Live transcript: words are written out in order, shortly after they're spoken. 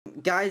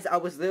Guys, I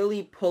was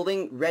literally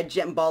pulling Red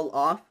Gem Ball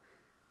off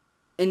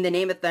in the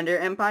name of Thunder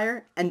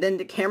Empire, and then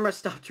the camera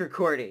stopped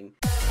recording.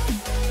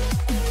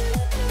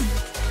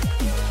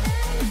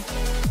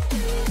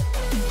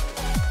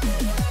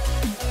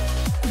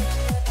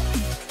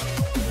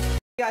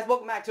 Hey guys,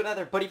 welcome back to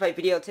another Buddyfight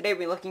video. Today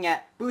we're looking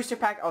at Booster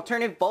Pack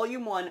Alternative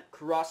Volume 1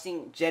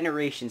 Crossing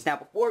Generations. Now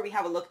before we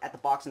have a look at the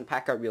box and the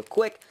pack art real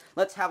quick,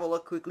 let's have a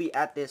look quickly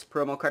at this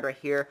promo card right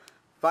here.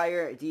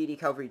 Fire Deity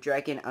Cavalry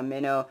Dragon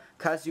Amino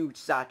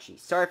Kazusachi.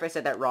 Sorry if I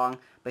said that wrong,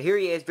 but here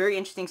he is. Very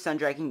interesting Sun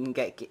Dragon. You can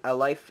get a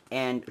life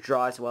and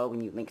draw as well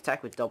when you link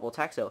attack with double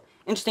attack. So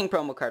interesting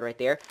promo card right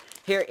there.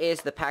 Here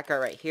is the pack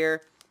art right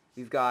here.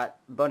 We've got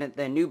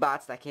the new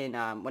bots that can,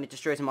 when it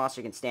destroys a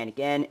monster, can stand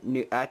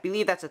again. I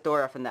believe that's a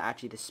Thora from the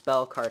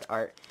spell card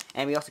art.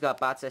 And we also got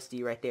bots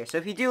SD right there. So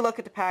if you do look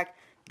at the pack,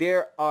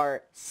 there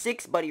are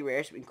 6 buddy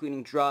rares,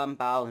 including Drum,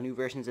 Bow, new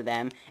versions of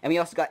them. And we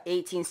also got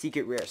 18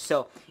 secret rares.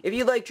 So if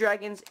you like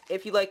dragons,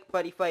 if you like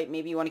buddy fight,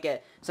 maybe you want to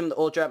get some of the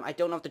old Drum. I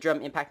don't know if the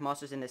Drum impact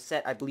monsters in this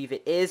set. I believe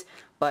it is.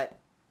 But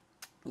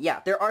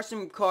yeah, there are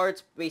some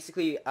cards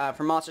basically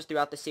for monsters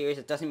throughout the series.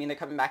 It doesn't mean they're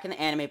coming back in the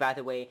anime, by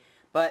the way.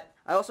 But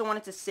I also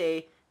wanted to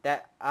say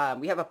that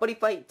we have a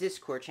Buddyfight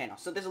Discord channel.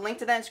 So there's a link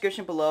to that in the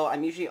description below.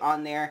 I'm usually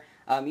on there.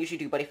 Usually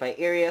do Buddyfight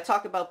area,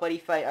 talk about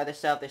Buddyfight, other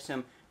stuff. There's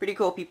some pretty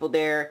cool people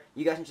there.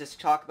 You guys can just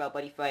talk about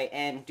Buddyfight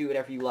and do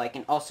whatever you like.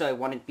 And also I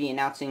want to be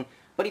announcing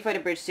Buddyfight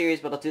Abridged series,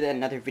 but I'll do that in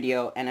another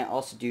video. And I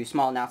also do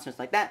small announcements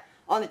like that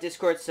on the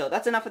Discord. So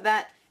that's enough of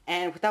that.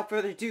 And without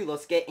further ado,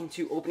 let's get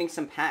into opening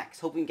some packs.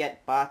 Hope we can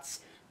get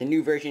bots, the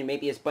new version,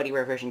 maybe his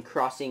Buddyrare version,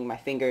 crossing my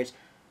fingers.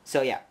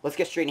 So yeah, let's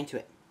get straight into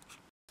it.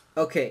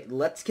 Okay,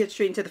 let's get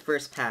straight into the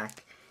first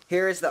pack.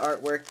 Here is the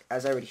artwork,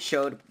 as I already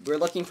showed. We're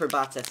looking for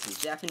bots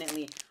SD.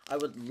 Definitely, I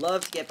would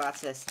love to get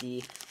bots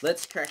SD.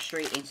 Let's crack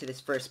straight into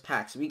this first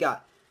pack. So we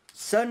got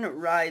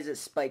Sunrise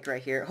Spike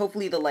right here.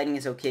 Hopefully the lighting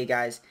is okay,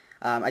 guys.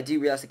 I do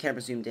realize the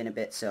camera zoomed in a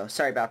bit, so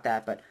sorry about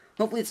that. But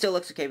hopefully it still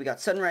looks okay. We got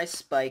Sunrise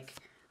Spike.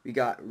 We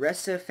got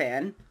Ressa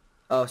Fan.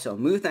 Oh, so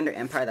Moo Thunder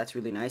Empire, that's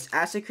really nice.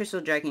 Acid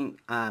Crystal Dragon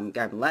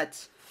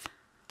Gablet.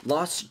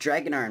 Lost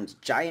Dragon Arms,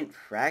 Giant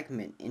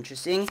Fragment,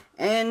 interesting.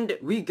 And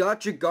we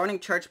got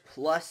Dragonic Charge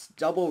Plus,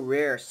 double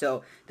rare.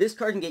 So this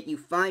card can get you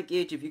 5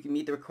 gauge if you can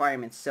meet the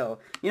requirements. So,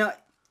 you know,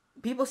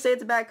 people say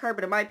it's a bad card,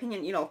 but in my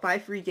opinion, you know,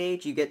 5 free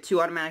gauge, you get 2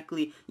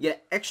 automatically. You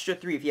get extra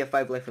 3 if you have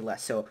 5 life or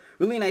less. So,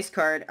 really nice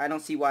card. I don't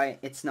see why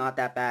it's not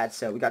that bad.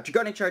 So, we got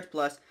Dragonic Charge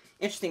Plus.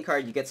 Interesting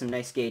card, you get some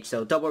nice gauge,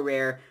 so double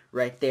rare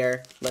right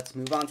there. Let's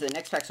move on to the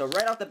next pack. So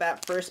right off the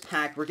bat, first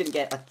pack, we're going to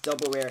get a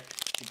double rare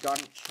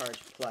Dragonic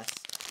Charge Plus.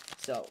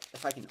 So,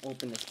 if I can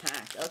open this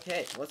pack.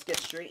 Okay, let's get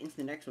straight into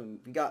the next one.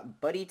 We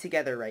got Buddy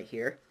Together right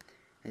here.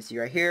 I see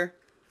right here.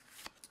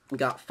 We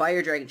got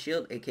Fire Dragon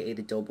Shield, aka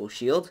the Double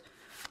Shield.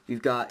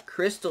 We've got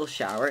Crystal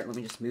Shower. Let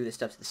me just move this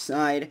stuff to the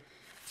side.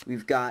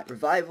 We've got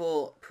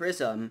Revival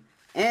Prism.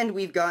 And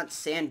we've got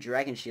Sand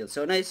Dragon Shield.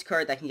 So, a nice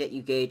card that can get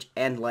you gauge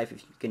and life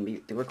if you can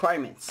meet the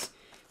requirements.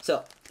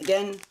 So,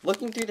 again,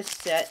 looking through the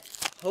set,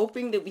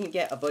 hoping that we can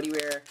get a Buddy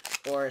Rare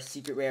or a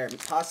Secret Rare,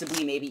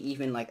 possibly maybe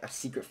even like a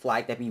Secret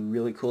Flag. That'd be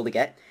really cool to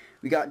get.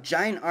 We got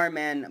Giant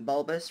Arman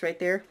Bulbous right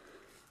there.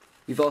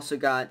 We've also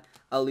got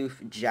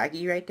Aloof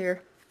Jaggy right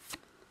there.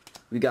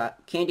 We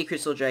got Candy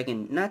Crystal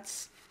Dragon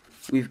Nuts.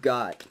 We've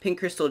got Pink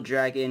Crystal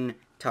Dragon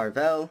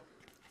Tarvel.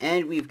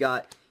 And we've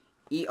got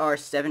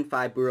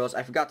ER75 Burrows.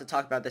 I forgot to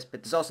talk about this,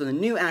 but there's also the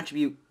new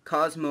attribute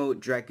Cosmo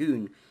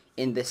Dragoon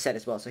in this set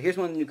as well. So here's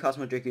one of the new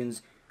Cosmo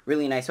Dragoons.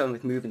 Really nice one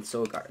with Move and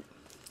Soul Guard.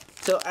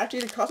 So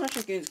actually the Cosmo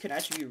Dragoons can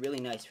actually be really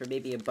nice for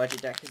maybe a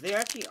budget deck, because they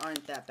actually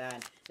aren't that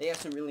bad. They have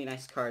some really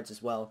nice cards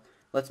as well.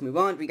 Let's move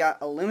on. We got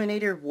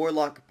Eliminator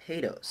Warlock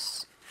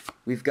Pados.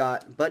 We've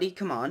got Buddy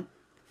Come On.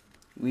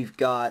 We've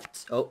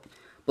got,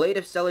 Blade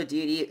of Stellar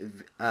Deity,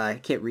 I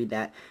can't read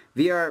that.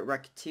 VR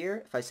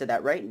Racketeer, if I said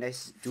that right.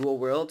 Nice dual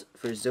world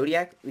for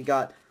Zodiac. We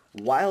got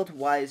Wild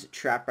Wise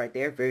Trap right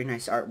there. Very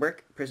nice artwork.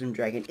 Prism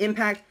Dragon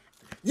Impact.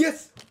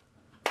 Yes!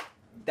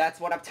 That's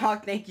what I'm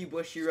talking. Thank you,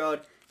 Bushy Road.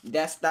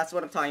 That's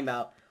what I'm talking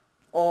about.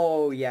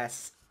 Oh,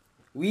 yes.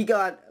 We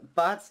got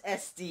Bots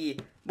SD.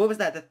 What was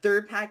that? The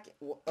third pack?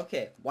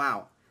 Okay,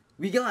 wow.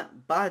 We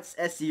got Bots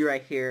SD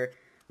right here.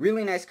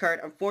 Really nice card.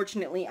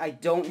 Unfortunately, I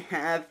don't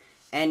have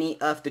any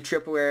of the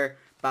triple rare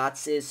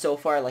bots so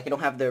far. Like, I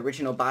don't have the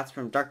original bots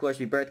from Dark Lord's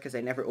Rebirth because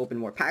I never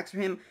opened more packs for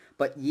him.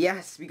 But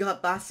yes, we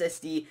got Bots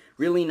SD.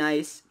 Really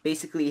nice.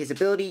 Basically, his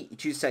ability, you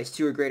choose size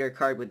 2 or greater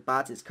card with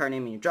bots, his card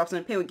name, and your drop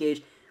zone, pay with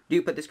gauge.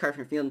 Do put this card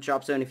from your field in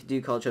drop zone. If you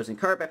do, call a chosen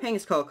card by paying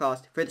its call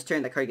cost. For this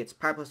turn, that card gets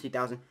power plus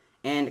 2000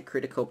 and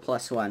critical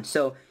plus 1.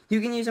 So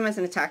you can use him as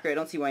an attacker. I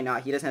don't see why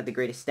not. He doesn't have the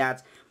greatest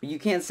stats, but you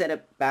can set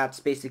up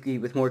bats basically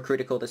with more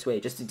critical this way,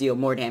 just to deal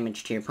more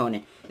damage to your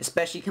opponent.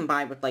 Especially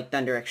combined with like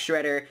Thunder X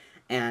Shredder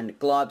and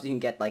Globs, you can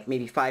get like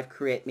maybe 5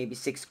 crit, maybe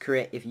 6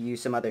 crit if you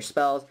use some other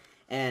spells,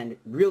 and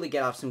really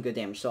get off some good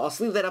damage. So I'll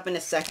sleeve that up in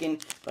a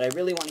second, but I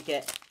really want to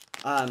get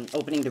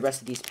opening the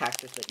rest of these packs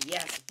first. But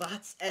yes,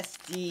 Bots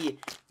SD,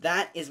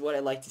 that is what I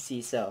like to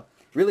see. So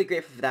really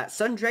grateful for that.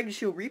 Sun Dragon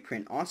Shield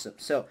reprint, awesome.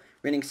 So,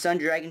 running Sun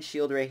Dragon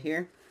Shield right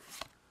here.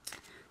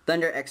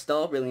 Thunder X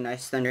Doll, really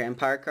nice Thunder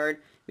Empire card.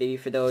 Maybe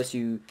for those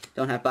who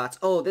don't have bots.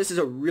 Oh, this is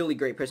a really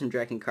great Prism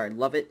Dragon card.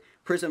 Love it.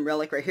 Prism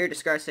Relic right here.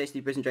 Discard size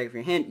 3 Prism Dragon from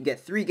your hand. You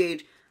get 3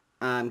 gauge,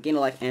 gain a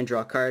life, and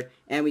draw a card.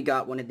 And we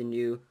got one of the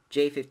new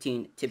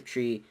J15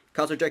 Tiptree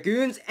Cosmo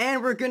Dragoons.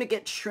 And we're going to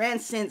get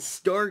Transcend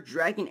Star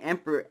Dragon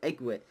Emperor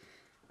Eggwit.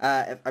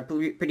 I'm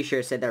pretty sure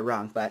I said that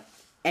wrong. But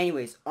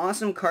anyways,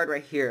 awesome card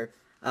right here.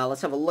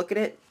 Let's have a look at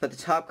it. Put the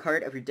top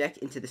card of your deck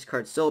into this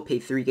card's soul. Pay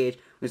 3 gauge.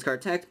 When this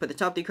card attacks, put the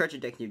top 3 cards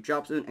of your deck in your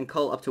drop zone and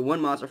call up to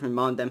 1 monster from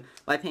among them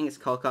by paying its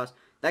call cost.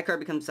 That card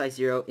becomes size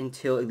 0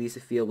 until it leaves the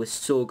field with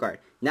Soul Guard.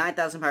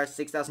 9,000 power,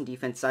 6,000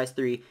 defense, size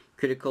 3,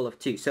 critical of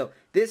 2. So,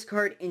 this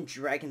card in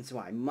Dragon's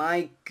Y,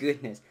 my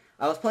goodness.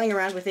 I was playing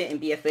around with it in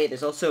BFA.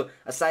 There's also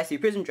a size 3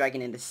 Prism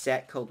Dragon in the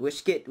set called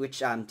Wishkit, which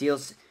has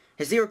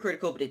 0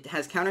 critical, but it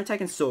has counterattack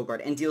and Soul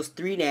Guard, and deals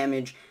 3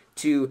 damage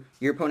to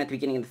your opponent at the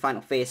beginning of the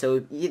final phase. So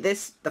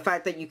the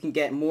fact that you can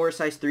get more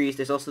size 3s,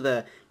 there's also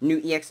the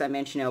new EX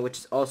Dimension now, which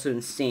is also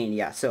insane.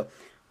 Yeah, so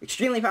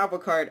extremely powerful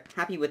card.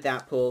 Happy with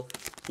that pull.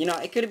 You know,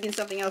 it could have been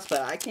something else, but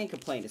I can't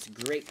complain. It's a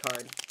great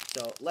card.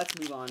 So let's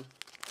move on.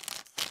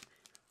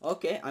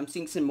 Okay, I'm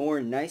seeing some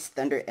more nice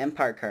Thunder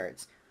Empire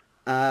cards.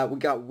 We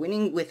got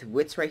Winning with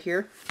Wits right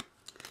here.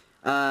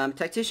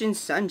 Tactician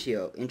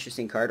Sanjio,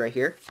 interesting card right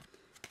here.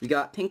 We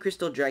got Pink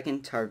Crystal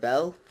Dragon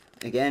Tarvel.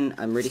 Again,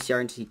 I'm already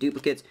starting to see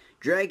duplicates.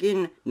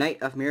 Dragon Knight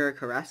of Mirror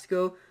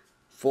Carrasco,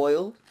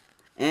 foiled.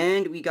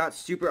 And we got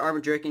Super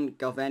Armor Dragon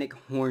Galvanic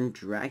Horn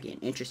Dragon.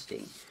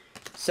 Interesting.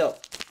 So,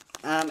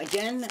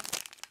 again,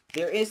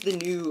 there is the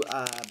new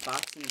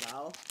Boxing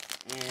Ball.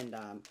 And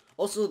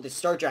also the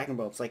Star Dragon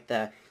Bolts, like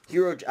the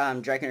Hero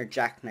Dragon or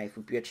Jackknife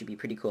would actually be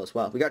pretty cool as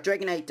well. We got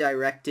Dragonite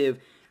Directive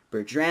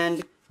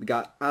Berdrand. We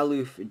got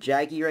Aloof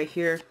Jaggy right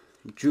here.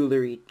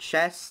 Jewelry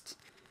Chest.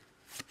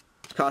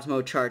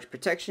 Cosmo Charge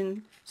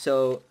Protection.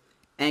 So,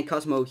 and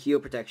Cosmo Heal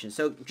Protection.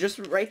 So, just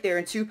right there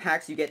in 2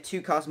 packs, you get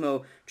 2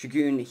 Cosmo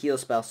Dragoon Heal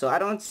spells. So, I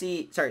don't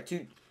see, sorry,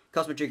 2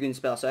 Cosmo Dragoon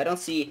spells. So, I don't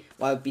see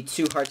why it would be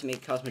too hard to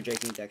make a Cosmo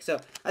Dragoon deck. So,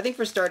 I think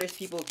for starters,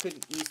 people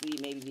could easily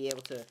maybe be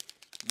able to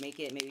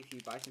make it. Maybe if you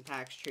buy some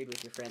packs, trade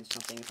with your friends or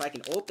something. If I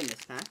can open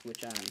this pack,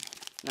 which I'm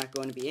not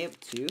going to be able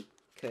to,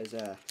 because,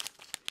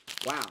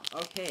 wow,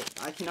 okay,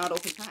 I cannot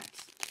open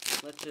packs.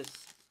 Let's just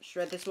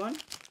shred this one.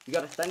 We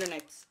got a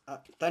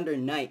Thunder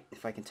Knight,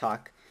 if I can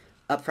talk.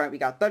 Up front, we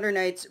got Thunder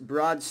Knight's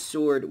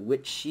Broadsword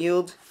Witch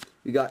Shield.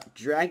 We got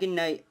Dragon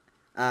Knight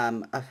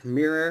of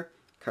Mirror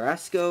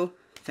Carrasco,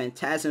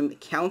 Phantasm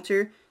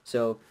Counter.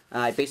 So,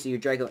 basically your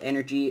Drago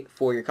energy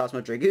for your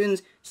Cosmo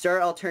Dragoons,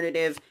 Star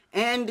Alternative,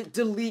 and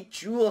Delete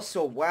Jewel.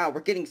 So, wow,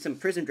 we're getting some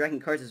Prism Dragon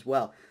cards as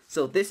well.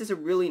 So, this is a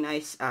really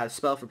nice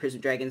spell for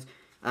Prism Dragons.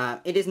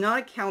 It is not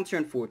a counter,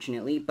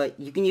 unfortunately, but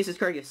you can use this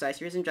card. You have size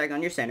Prism Dragon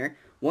on your center,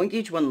 1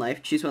 gauge, 1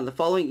 life. Choose one of the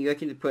following. You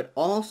can put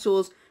all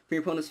souls from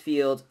your opponent's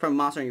field, from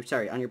monster on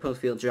your opponent's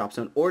field drop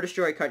zone, or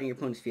destroy a card in your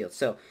opponent's field.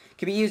 So, it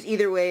can be used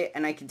either way,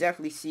 and I can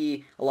definitely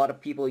see a lot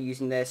of people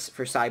using this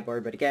for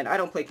sideboard, but again, I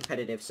don't play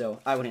competitive, so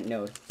I wouldn't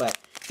know. But,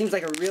 it seems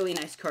like a really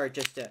nice card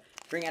just to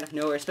bring out of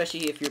nowhere,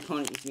 especially if your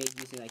opponent is maybe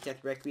using, like,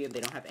 Death Requiem, they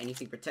don't have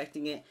anything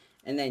protecting it,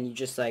 and then you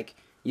just, like,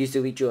 use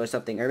Delete Jewel or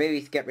something, or maybe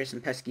get rid of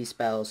some pesky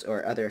spells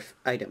or other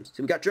items.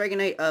 So, we got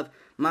Dragonite of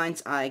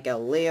Mind's Eye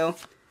Galileo,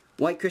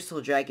 White Crystal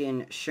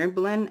Dragon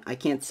Shrimplen, I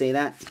can't say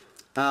that.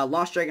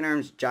 Lost Dragon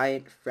Arms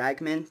Giant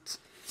Fragment.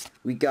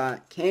 We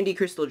got Candy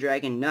Crystal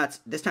Dragon Nuts,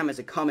 this time as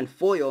a common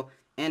foil,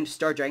 and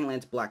Star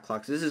Dragonlance Black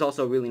Clock. So this is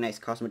also a really nice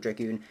Cosmo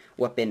Dragoon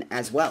weapon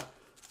as well.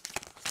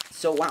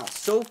 So wow,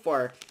 so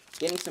far,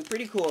 getting some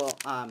pretty cool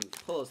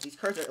pulls. These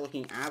cards are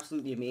looking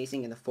absolutely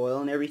amazing in the foil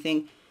and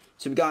everything.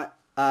 So we got,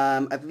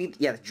 I believe,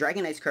 yeah, the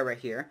Dragon Knight's card right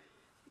here.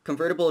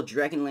 Convertible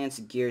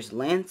Dragonlance Gears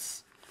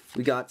Lance.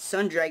 We got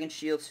Sun Dragon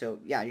Shield. So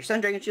yeah, your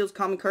Sun Dragon Shield's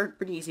common card,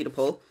 pretty easy to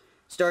pull.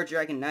 Star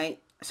Dragon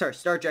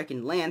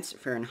Lance,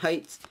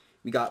 Fahrenheit.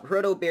 We got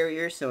Proto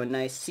Barrier, so a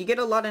nice, so you get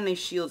a lot of nice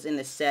shields in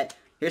this set.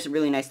 Here's a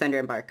really nice Thunder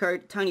Empire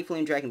card. Tiny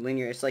Flame Dragon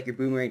Linear, it's like your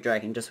Boomerang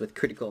Dragon, just with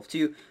critical of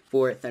 2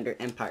 for Thunder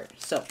Empire.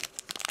 So,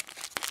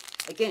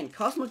 again,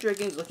 Cosmo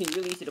Dragon's looking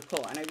really easy to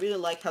pull, and I really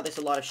like how there's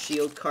a lot of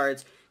shield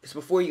cards, because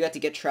before you got to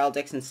get trial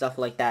decks and stuff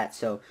like that,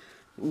 so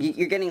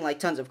you're getting like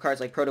tons of cards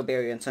like Proto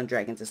Barrier and Sun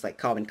Dragons, it's like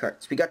common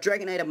cards. We got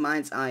Dragonite of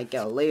Mind's Eye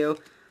Galileo,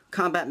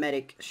 Combat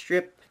Medic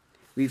Strip.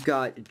 We've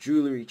got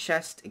Jewelry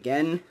Chest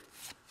again.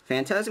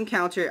 Phantasm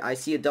Counter. I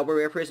see a double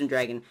rare Prism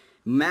Dragon.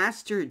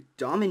 Master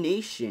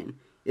Domination.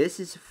 This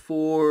is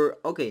for...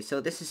 Okay, so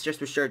this is just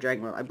for Star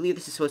Dragon World. I believe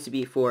this is supposed to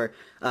be for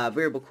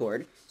Variable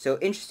Chord. So,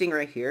 interesting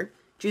right here.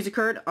 Choose a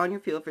card on your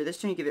field. For this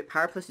turn, you give it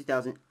Power plus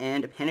 2000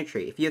 and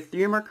Penetrate. If you have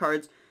 3 or more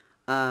cards...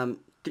 3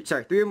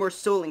 or more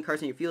Soul Link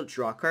cards in your field,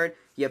 draw a card.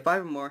 If you have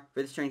 5 or more,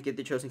 for this turn, give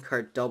the chosen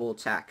card double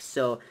attack.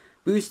 So,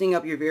 boosting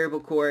up your Variable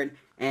Chord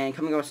and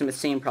coming up with some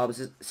insane problems,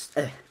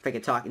 if I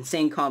could talk,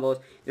 insane combos.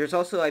 There's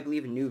also, I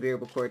believe, a new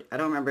Variable Chord. I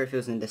don't remember if it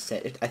was in this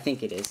set. I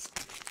think it is.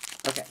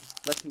 Okay,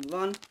 let's move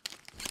on.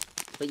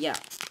 But yeah,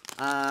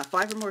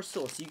 5 or more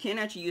souls. So you can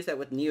actually use that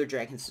with Neo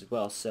Dragons as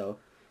well. So,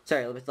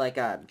 sorry, with like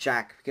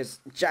Jack, because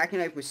Jack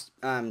Knife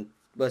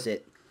was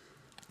it?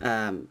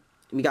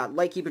 We got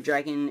Lightkeeper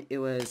Dragon. It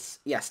was,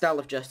 yeah, Style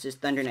of Justice,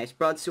 Thunder Knight's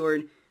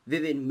Broadsword,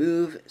 Vivid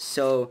Move.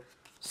 So,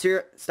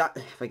 stop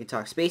if I can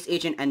talk. Space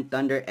Agent and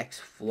Thunder X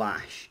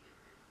Flash.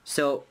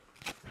 So,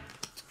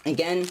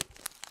 again,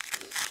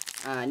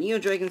 Neo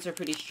Dragons are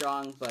pretty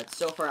strong, but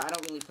so far I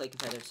don't really play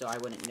competitive, so I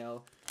wouldn't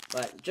know.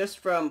 But just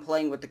from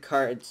playing with the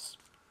cards,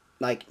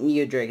 like,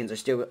 Neo Dragons are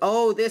still...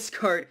 Oh, this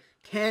card!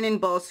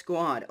 Cannonball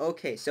Squad.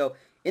 Okay, so,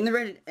 in the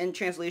red and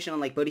translation on,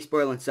 like, Buddy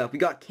Spoil and stuff, we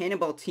got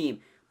Cannonball Team.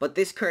 But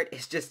this card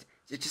is just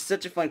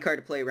such a fun card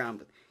to play around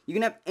with. You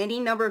can have any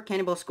number of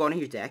Cannonball Squad in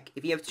your deck.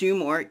 If you have 2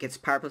 more, it gets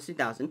Power plus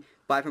 2,000.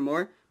 5 or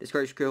more, this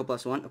card is critical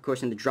plus 1, of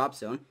course, in the drop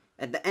zone.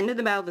 At the end of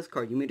the battle of this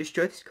card, you may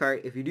destroy this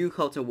card if you do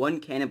call to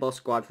 1 Cannonball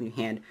Squad from your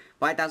hand.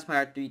 5,000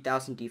 power,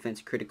 3,000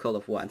 defense, critical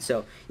of 1.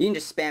 So, you can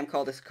just spam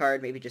call this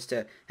card, maybe just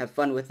to have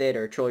fun with it,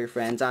 or troll your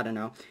friends, I don't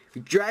know.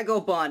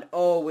 Drago Bond,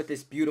 oh, with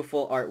this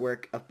beautiful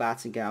artwork of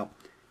Bats and Gal.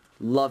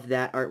 Love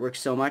that artwork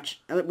so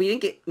much. We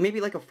didn't get, maybe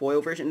like a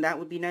foil version, that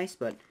would be nice,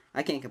 but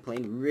I can't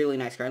complain. Really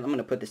nice card. I'm going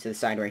to put this to the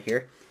side right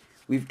here.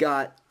 We've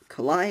got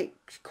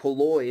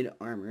Colloid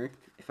Armor,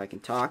 if I can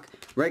talk.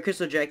 Red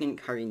Crystal Dragon,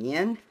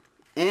 Carignan,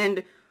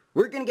 and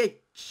we're going to get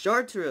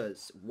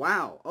Chartreuse.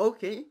 Wow,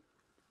 okay.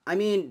 I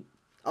mean,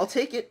 I'll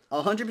take it.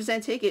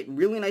 100% take it.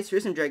 Really nice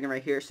Risen Dragon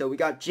right here. So we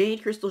got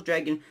Jade Crystal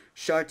Dragon,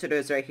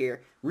 Chartreuse right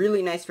here.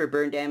 Really nice for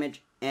burn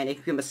damage. And it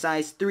can become a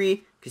size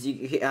 3, because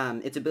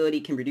its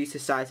ability can reduce the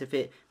size of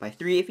it by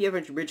 3 if you have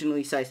an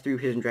originally size 3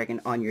 Risen Dragon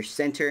on your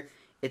center.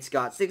 It's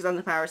got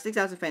 6,000 power,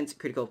 6,000 defense,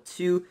 critical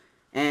 2,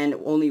 and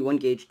only 1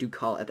 gauge do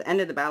call. At the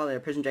end of the battle, there are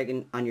Prison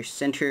Dragon on your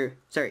center.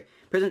 Sorry,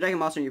 Prison Dragon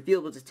monster on your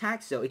field with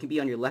attack, so it can be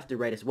on your left or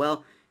right as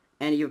well.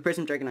 And you have a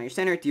Prison Dragon on your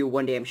center, deal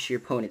 1 damage to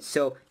your opponent.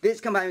 So this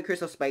combined with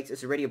Crystal Spikes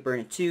is already a burn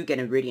at 2, get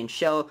a Radiant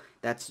Shell,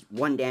 that's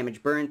 1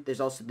 damage burn.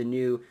 There's also the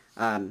new,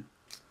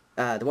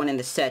 the one in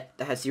the set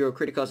that has 0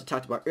 criticals I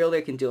talked about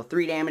earlier, can deal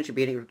 3 damage,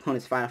 repeating your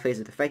opponent's final phase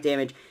of effect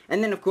damage.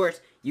 And then, of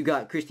course, you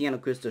got Cristiano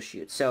Crystal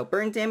Shoot. So,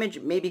 burn damage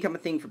may become a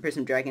thing for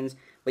Prism Dragons,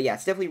 but yeah,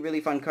 it's definitely a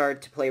really fun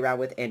card to play around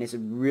with, and it's a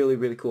really,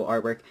 really cool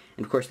artwork.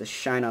 And, of course, the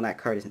shine on that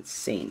card is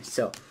insane.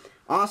 So,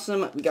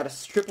 awesome. We got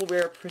a triple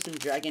rare Prism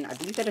Dragon. I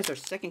believe that is our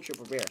second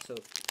triple rare, so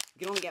we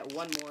can only get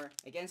 1 more.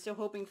 Again, still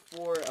hoping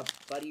for a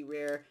Buddy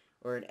rare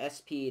or an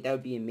SP. That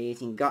would be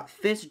amazing. Got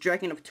Fist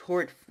Dragon of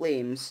Torrid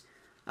Flames.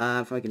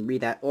 If I can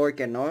read that.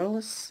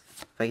 Organolis,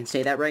 if I can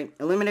say that right.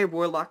 Eliminator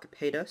Warlock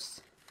Pedos.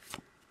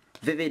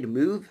 Vivid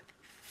Move.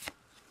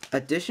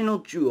 Additional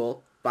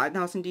Jewel.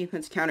 5,000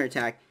 defense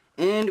counterattack.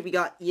 And we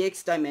got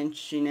EX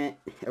Dimension,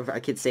 if I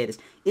could say this.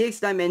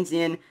 EX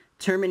Dimension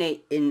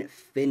Terminate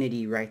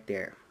Infinity right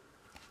there.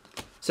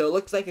 So it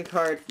looks like a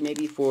card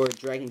maybe for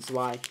Dragon's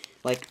Y.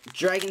 Like,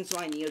 Dragon's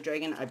Y Neo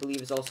Dragon, I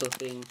believe, is also a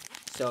thing.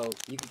 So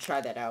you can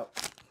try that out.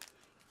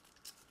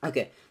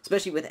 Okay,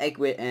 especially with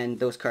Eggwit and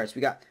those cards.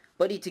 We got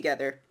Buddy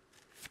Together,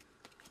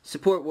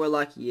 Support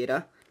Warlock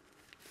Yeda,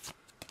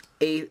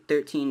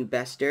 A13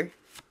 Bester,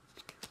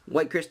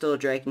 White Crystal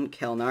Dragon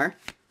Kelnar,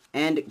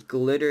 and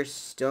Glitter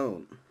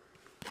Stone.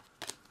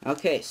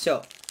 Okay,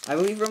 so, I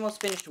believe we're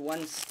almost finished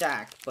 1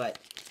 stack, but,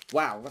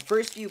 wow, the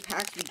first few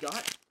packs we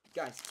got,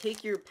 guys,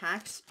 take your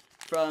packs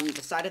from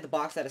the side of the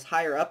box that is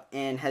higher up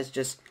and has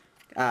just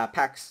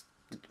packs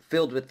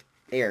filled with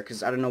air,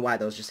 because I don't know why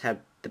those just have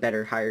the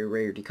better, higher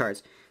rarity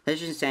cards.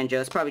 Legend Sanjo,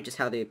 that's probably just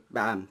how they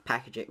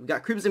package it. We've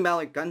got Crimson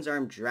Valor, Guns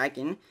Arm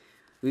Dragon.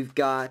 We've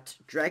got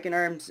Dragon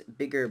Arms,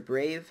 Bigger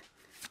Brave.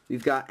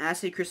 We've got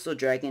Acid Crystal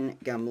Dragon,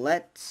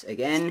 Gumlet,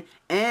 again.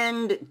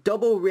 And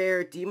double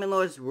rare, Demon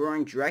Lord's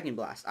Roaring Dragon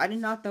Blast. I did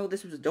not know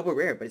this was a double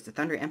rare, but it's the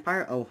Thunder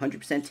Empire. Oh,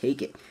 100%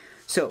 take it.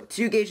 So,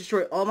 2 gauge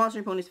destroy all monster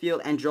opponent's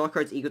field and draw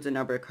cards equal to the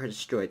number of cards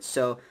destroyed.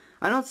 So,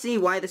 I don't see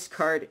why this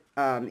card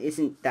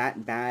isn't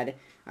that bad.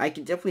 I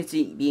can definitely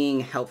see it being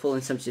helpful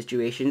in some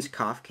situations.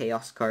 Cough,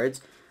 Chaos cards.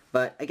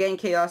 But again,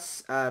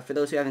 Chaos, for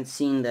those who haven't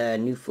seen the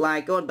new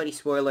flag, go on Buddy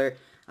Spoiler.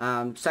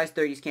 Size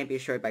 30s can't be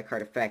destroyed by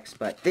card effects,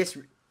 but this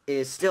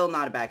is still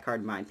not a bad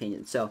card in my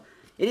opinion. So,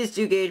 it is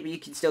 2 gauge, but you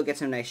can still get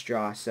some nice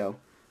draw, so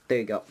there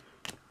you go.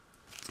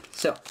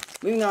 So,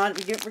 moving on,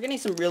 we're getting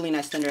some really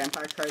nice Thunder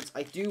Empire cards.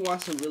 I do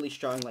want some really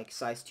strong, like,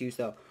 size 2s,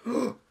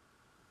 though.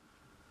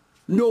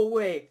 No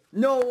way!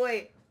 No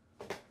way!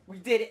 We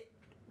did it!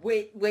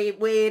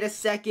 Wait a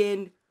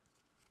second.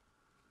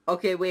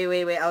 Okay,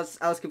 wait. I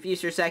was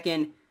confused for a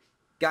second.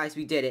 Guys,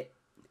 we did it.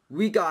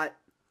 We got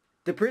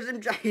the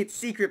Prism Giant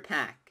Secret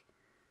Pack.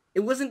 It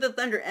wasn't the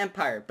Thunder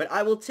Empire, but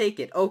I will take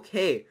it.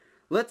 Okay.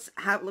 Let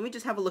me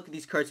just have a look at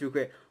these cards real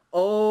quick.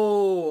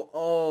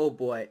 Oh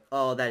boy.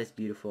 Oh, that is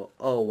beautiful.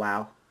 Oh,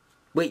 wow.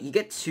 Wait, you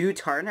get 2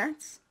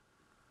 Tarnats?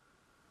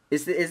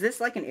 Is this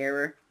like an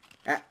error?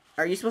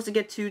 Are you supposed to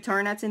get 2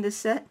 Tarnats in this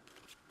set?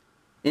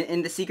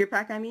 In the Secret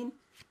Pack, I mean?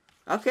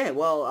 Okay,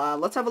 well,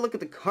 let's have a look at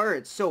the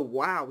cards. So,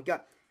 wow, we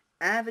got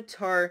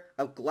Avatar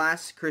of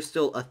Glass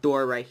Crystal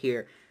Athor right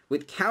here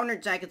with Counter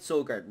Jacket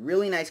Soul Guard.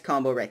 Really nice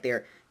combo right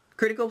there.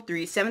 Critical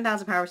 3,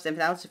 7,000 power,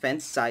 7,000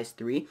 defense, size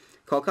 3.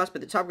 Call cost,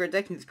 put the top card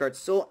deck in discard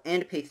soul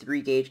and pay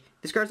 3 gauge.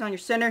 This card's on your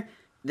center.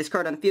 This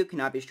card on the field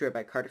cannot be destroyed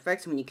by card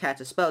effects. When you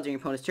cast a spell during your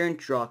opponent's turn,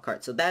 draw a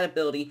card. So that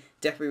ability,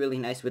 definitely really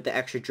nice with the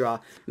extra draw.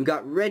 We've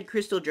got Red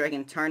Crystal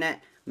Dragon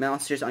Tarnet.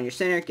 Monsters on your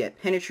center get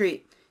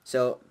Penetrate.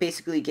 So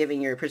basically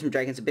giving your Prism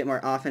Dragons a bit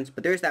more offense.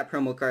 But there's that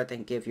promo card that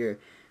can give your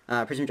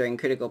Prism Dragon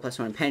critical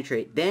 +1 and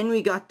Penetrate. Then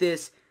we got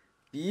this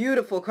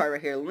beautiful card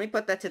right here. Let me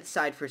put that to the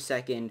side for a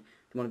second.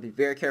 You want to be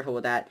very careful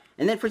with that.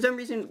 And then for some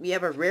reason, we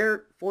have a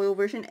rare foil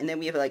version. And then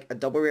we have like a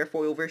double rare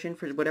foil version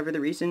for whatever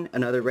the reason.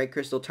 Another Red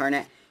Crystal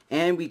Tarnet.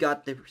 And we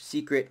got the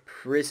secret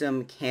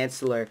Prism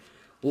Canceller.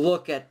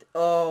 Look at,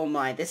 oh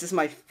my, this is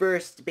my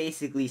first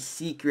basically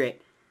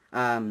secret.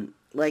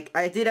 Like,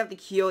 I did have the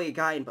Kiyoya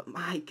Gaiden, but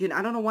my goodness,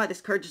 I don't know why this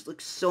card just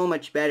looks so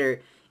much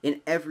better in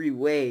every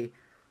way.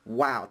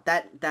 Wow,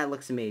 that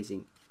looks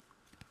amazing.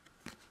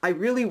 I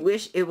really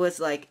wish it was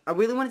like, I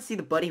really want to see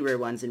the Buddy Rare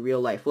ones in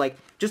real life. Like,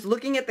 just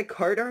looking at the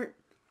card art,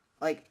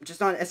 like,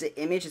 just on as an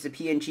image, as a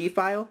PNG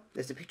file,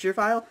 as a picture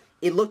file,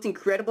 it looked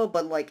incredible,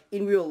 but like,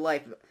 in real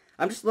life,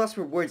 I'm just lost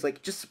for words.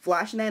 Like, just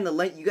flashing that in the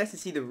light, you guys can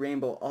see the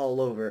rainbow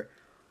all over.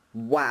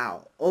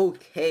 Wow.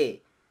 Okay.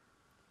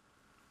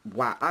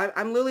 Wow.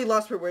 I'm literally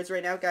lost for words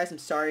right now, guys. I'm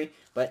sorry.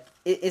 But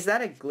is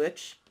that a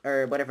glitch?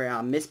 Or whatever,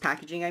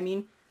 mispackaging, I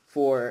mean,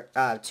 for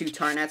 2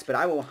 Tarnats. But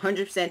I will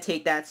 100%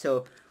 take that.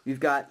 So, we've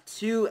got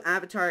 2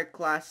 Avatar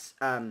class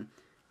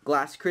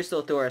Glass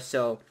Crystal Thora.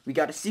 So, we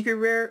got a secret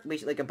rare,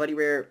 like a Buddy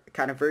Rare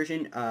kind of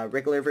version,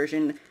 regular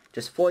version,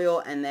 just foil,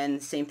 and then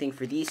same thing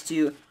for these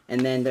 2,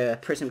 and then the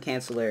Prism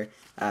Canceller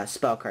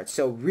spell card.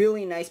 So,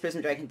 really nice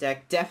Prism Dragon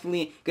deck.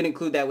 Definitely going to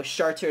include that with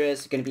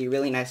Charteras. Going to be a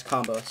really nice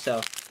combo.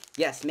 So,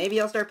 yes, maybe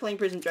I'll start playing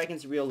Prism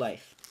Dragons in real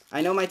life.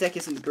 I know my deck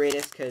isn't the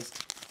greatest because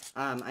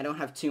I don't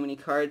have too many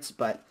cards,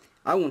 but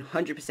I will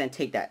 100%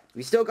 take that.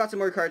 We still got some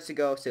more cards to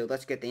go, so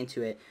let's get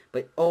into it.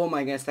 But, oh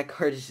my goodness, that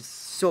card is just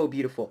so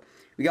beautiful.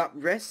 We got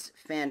Rest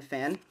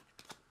Fan,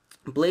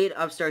 Blade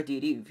of Star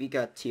Duty,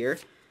 Vika Tier.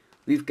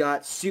 We've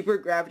got Super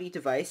Gravity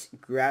Device,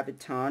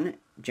 Graviton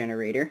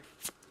Generator.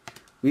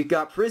 We've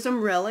got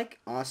Prism Relic,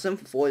 awesome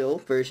foil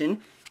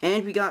version.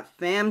 And we got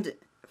Fammed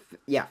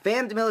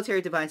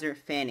Military Divisor,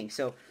 Fanning.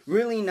 So,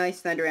 really nice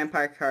Thunder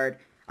Empire card.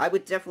 I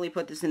would definitely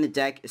put this in the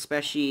deck,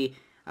 especially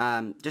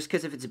just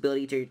because of its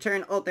ability to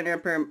return all Thunder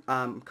Empire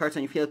cards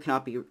on your field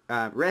cannot be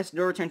rest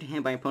nor returned to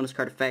hand by opponent's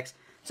card effects.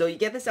 So you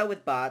get this out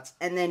with bots,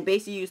 and then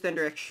basically use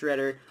Thunder X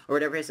Shredder, or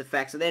whatever his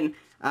effects. So then,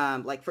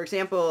 like for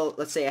example,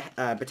 let's say,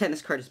 pretend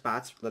this card is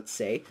bots, let's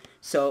say.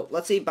 So,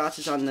 let's say bots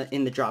is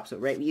in the drop. So,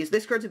 right, we use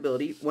this card's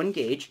ability, 1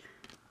 gauge,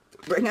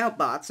 bring out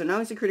bots. So now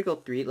he's a critical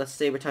 3. Let's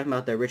say we're talking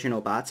about the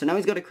original bot. So now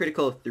he's got a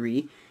critical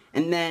 3.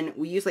 And then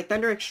we use like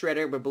Thunder X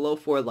Shredder, but below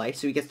 4 life.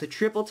 So he gets the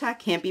triple attack,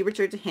 can't be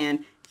returned to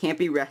hand, can't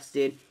be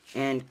rested,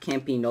 and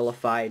can't be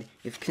nullified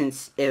if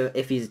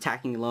he's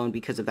attacking alone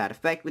because of that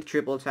effect with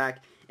triple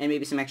attack. And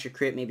maybe some extra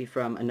crit, maybe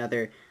from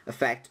another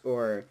effect,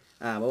 or,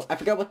 well, I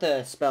forgot what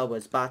the spell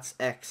was, Bots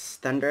X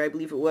Thunder, I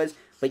believe it was.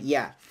 But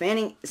yeah,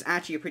 Fanning is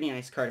actually a pretty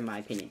nice card in my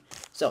opinion.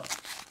 So,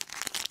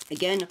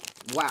 again,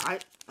 wow,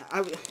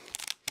 I'm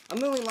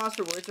really lost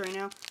for words right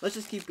now. Let's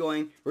just keep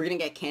going. We're gonna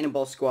get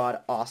Cannonball Squad,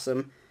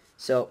 awesome.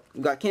 So,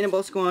 we've got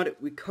Cannonball Squad,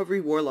 Recovery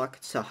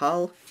Warlock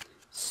Sahal,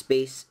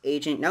 Space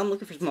Agent. Now I'm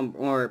looking for some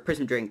more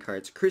Prism Dragon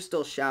cards.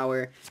 Crystal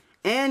Shower,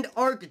 and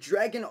Arc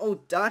Dragon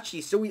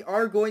Odachi. So we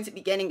are going to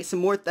be getting some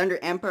more Thunder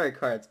Empire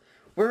cards.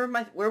 Where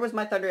was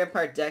my Thunder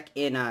Empire deck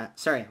in,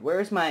 where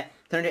was my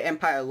Thunder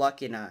Empire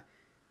luck in,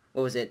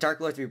 what was it?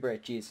 Dark Lord's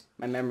Rebirth. Jeez,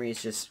 my memory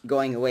is just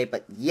going away.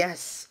 But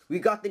yes, we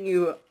got the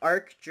new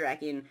Arc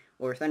Dragon,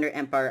 or Thunder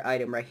Empire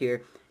item right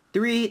here.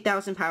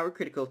 3,000 power,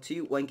 critical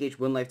 2, 1 gauge,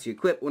 1 life to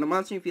equip. When a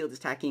monster in your field is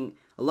attacking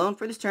alone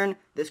for this turn,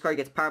 this card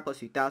gets power plus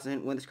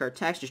 2,000. When this card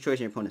attacks, destroys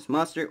your opponent's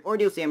monster, or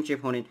deals damage to your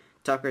opponent,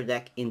 top your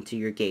deck into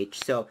your gauge.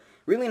 So,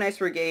 really nice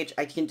for a gauge.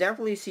 I can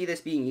definitely see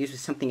this being used with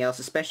something else,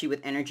 especially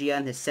with Energia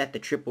and this set, the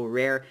triple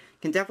rare.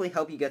 Can definitely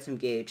help you get some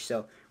gauge.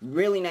 So,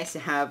 really nice to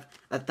have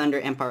a Thunder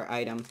Empire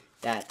item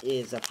that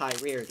is of high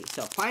rarity.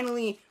 So,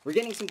 finally, we're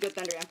getting some good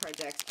Thunder Empire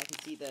decks. I can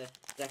see the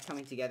deck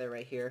coming together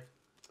right here.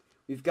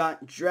 We've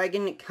got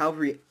Dragon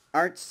Cavalry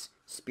Arts,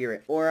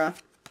 Spirit Aura.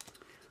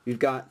 We've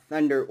got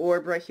Thunder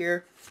Orb right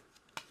here.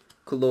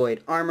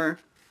 Colloid Armor.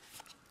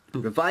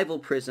 Revival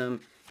Prism.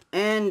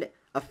 And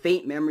a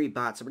Fate Memory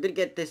bot. So we're going to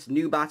get this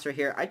new bots right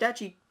here. I'd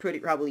actually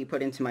probably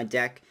put into my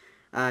deck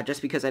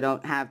just because I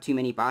don't have too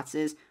many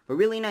botses. But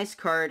really nice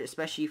card,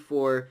 especially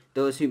for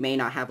those who may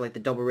not have like the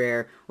double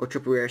rare or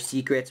triple rare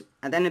secrets.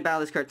 And then in battle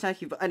this card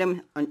attack, if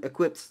item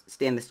equipped,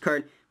 stand this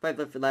card. 5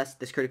 left or less,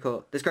 this card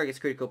gets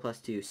critical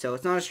 +2. So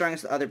it's not as strong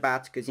as the other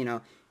bots because, you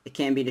know, it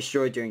can be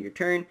destroyed during your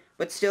turn.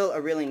 But still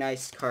a really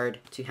nice card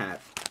to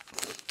have.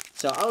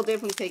 So I'll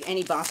definitely take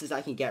any bosses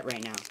I can get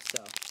right now.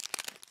 So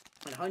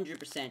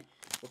 100%.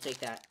 We'll take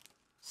that.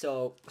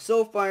 So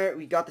far,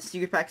 we got the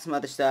secret pack, some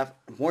other stuff.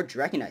 More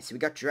Dragonite. So we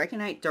got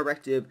Dragonite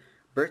Directive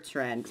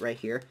Bertrand right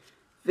here.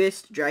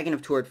 Fist, Dragon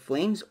of Toward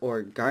Flames,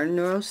 or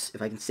Gardenos,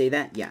 if I can say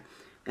that. Yeah.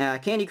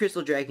 Candy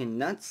Crystal Dragon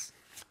Nuts.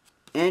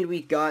 And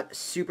we got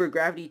Super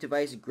Gravity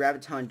Device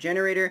Graviton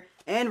Generator.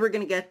 And we're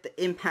going to get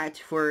the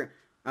impact for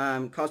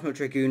Cosmo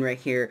Dragoon right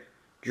here.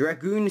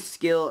 Dragoon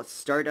Skill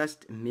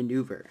Stardust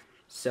Maneuver.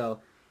 So,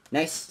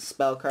 nice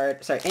spell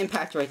card. Sorry,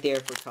 impact right there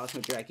for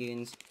Cosmo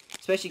Dragoons.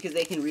 Especially because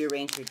they can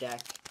rearrange your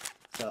deck.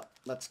 So,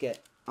 let's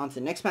get on to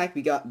the next pack.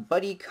 We got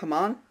Buddy, come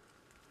on.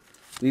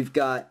 We've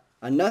got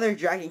another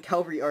Dragon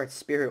Cavalry Art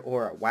Spirit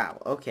Aura.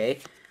 Wow, okay.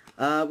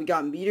 We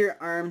got Meteor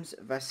Arms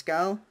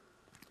Vascal.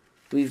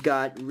 We've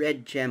got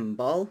Red Gem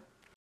Ball.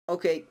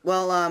 Okay,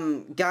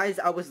 well, guys,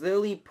 I was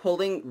literally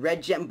pulling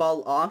Red Gem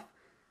Ball off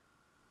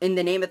in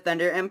the name of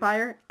Thunder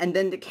Empire, and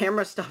then the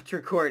camera stopped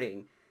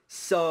recording.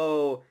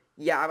 So,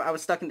 yeah, I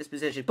was stuck in this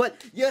position.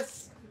 But,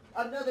 yes!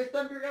 Another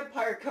Thunder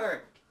Empire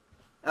card!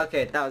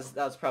 Okay, that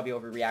was probably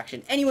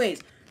overreaction.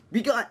 Anyways,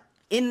 we got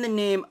In the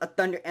Name of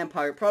Thunder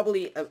Empire,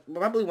 probably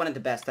one of the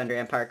best Thunder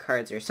Empire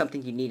cards, or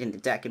something you need in the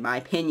deck, in my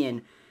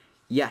opinion.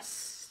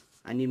 Yes,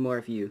 I need more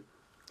of you.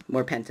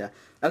 More Penta.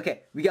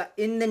 Okay, we got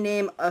In the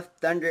Name of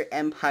Thunder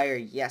Empire.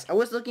 Yes, I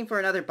was looking for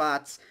another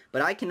bots,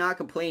 but I cannot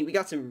complain. We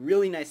got some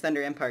really nice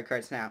Thunder Empire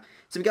cards now.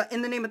 So we got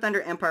In the Name of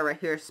Thunder Empire right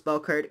here, spell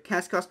card,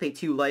 cast cost, pay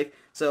 2 life.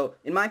 So,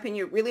 in my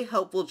opinion, really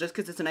helpful just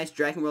because it's a nice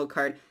Dragon World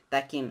card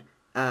that can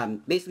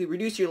basically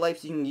reduce your life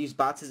so you can use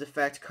bots as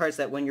effect. Cards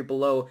that when you're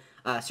below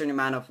a certain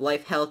amount of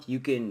life health, you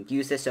can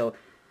use this. So,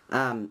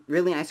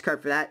 really nice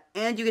card for that.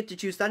 And you get to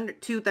choose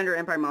 2 Thunder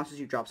Empire monsters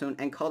you drop zone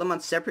and call them on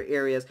separate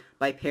areas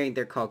by pairing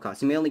their call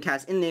costs. You may only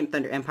cast In the Name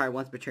Thunder Empire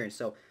once per turn.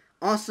 So,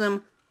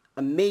 awesome,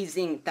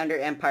 amazing Thunder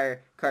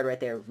Empire card right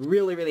there.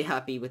 Really, really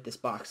happy with this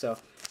box. So,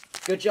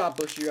 good job,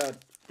 Bushiroad.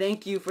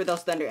 Thank you for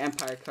those Thunder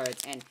Empire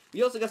cards. And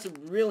we also got some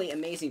really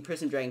amazing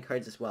Prism Dragon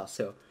cards as well.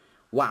 So,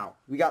 wow.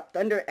 We got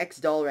Thunder X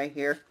Doll right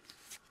here.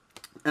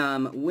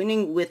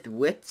 Winning with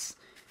Wits.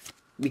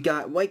 We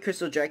got White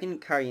Crystal Dragon,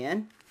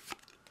 Carian.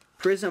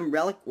 Prism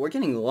Relic. We're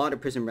getting a lot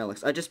of Prism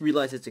Relics. I just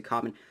realized it's a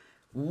common.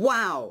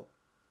 Wow!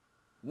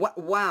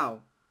 Wow!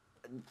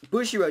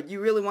 Bushiroad,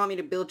 you really want me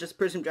to build just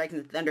Prism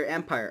Dragons and Thunder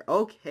Empire?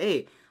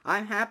 Okay.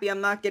 I'm happy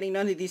I'm not getting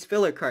none of these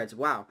filler cards.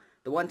 Wow.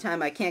 The one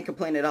time I can't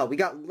complain at all. We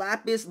got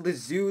Lapis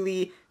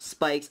Lazuli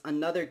Spikes.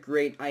 Another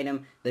great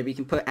item that we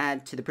can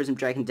add to the Prism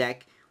Dragon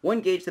deck.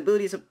 1 gauge. The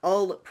abilities of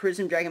all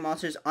Prism Dragon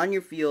monsters on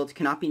your field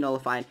cannot be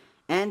nullified.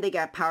 And they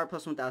got power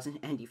plus 1000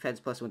 and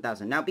defense plus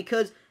 1000. Now,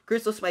 because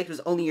Crystal Spike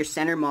was only your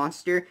center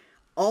monster,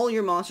 all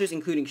your monsters,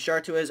 including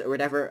Shartuas or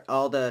whatever,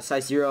 all the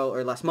size 0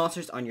 or less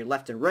monsters on your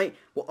left and right,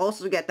 will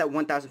also get that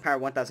 1000 power,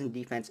 1000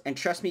 defense. And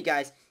trust me,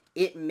 guys,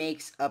 it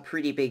makes a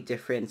pretty big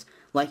difference.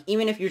 Like,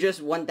 even if you're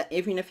just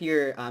even if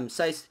your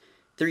size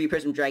 3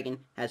 Prism Dragon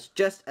has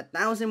just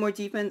 1000 more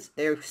defense,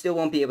 they still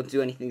won't be able to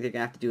do anything. They're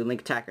gonna have to do a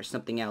link attack or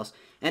something else.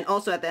 And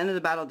also, at the end of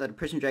the battle, that a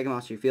Prism Dragon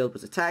monster you field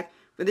was attacked.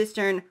 For this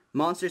turn,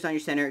 monsters on your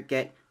center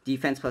get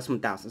defense plus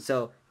 1000.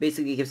 So,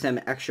 basically gives them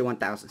an extra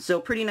 1000. So,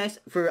 pretty nice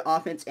for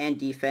offense and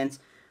defense.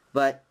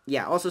 But,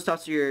 yeah, also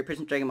stops your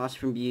Prism Dragon monster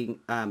from being,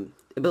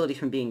 abilities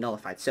from being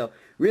nullified. So,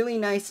 really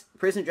nice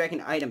Prism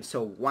Dragon item.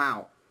 So,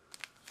 wow.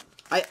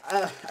 I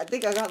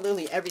think I got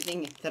literally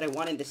everything that I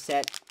wanted to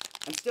set.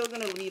 I'm still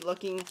going to be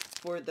looking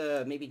for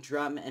the, maybe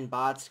Drum and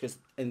Bots, because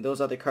in those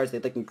other cards, they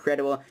look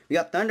incredible. We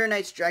got Thunder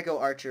Knight's Drago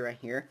Archer right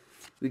here.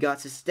 We got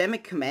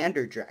Systemic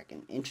Commander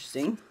Dragon.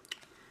 Interesting.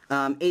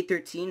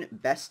 A13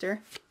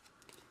 Bester,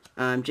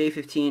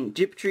 J15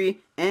 Gyptree,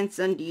 and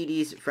Sun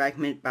Deity's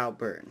Fragment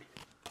Balburn.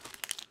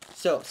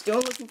 So, still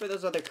looking for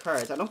those other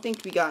cards. I don't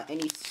think we got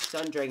any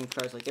Sun Dragon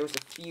cards. Like, there was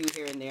a few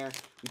here and there.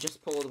 We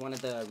just pulled one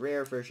of the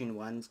rare version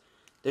ones.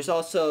 There's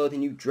also the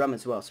new Drum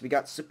as well. So, we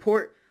got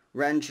Support,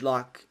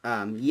 Rangelock,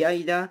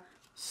 Yaida,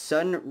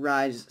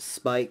 Sunrise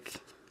Spike,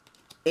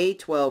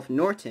 A12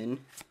 Norton,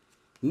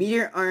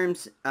 Meteor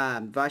Arms,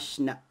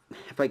 Vashna,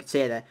 if I could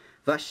say that,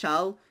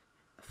 Vashal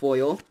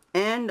Foil,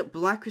 and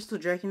Black Crystal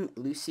Dragon,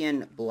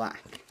 Lucian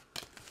Black.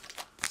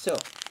 So,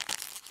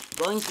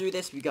 going through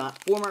this, we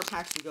got 4 more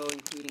packs to go,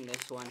 including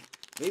this one.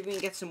 Maybe we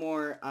can get some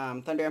more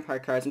Thunder Empire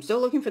cards. I'm still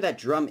looking for that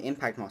Drum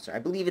Impact monster. I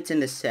believe it's in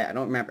this set. I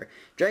don't remember.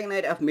 Dragon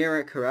Knight of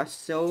Mira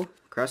Carrasco,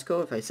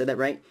 if I said that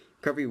right.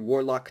 Recovery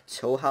Warlock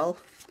Tohal.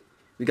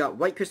 We got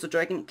White Crystal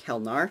Dragon,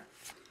 Kelnar.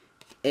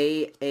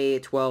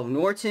 A12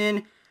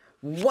 Norton.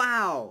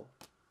 Wow!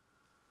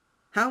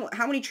 How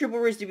many triple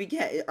rares did we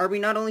get? Are we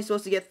not only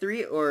supposed to get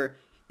 3, or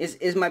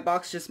is my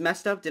box just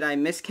messed up? Did I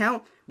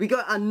miscount? We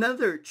got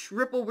another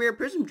triple rare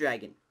Prism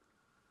Dragon.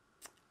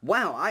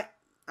 Wow,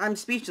 I'm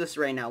speechless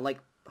right now. Like,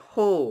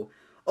 oh,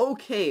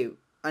 okay,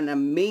 an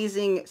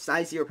amazing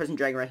size 0 Prism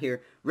Dragon right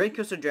here. Red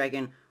Crystal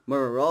Dragon,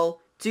 Mororol,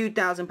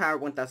 2000 power,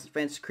 1000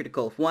 defense,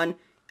 critical of 1.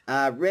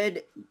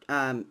 Red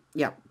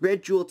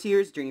Jewel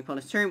Tears during your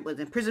opponent's turn. When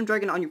the Prism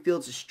Dragon on your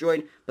field is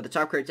destroyed, put the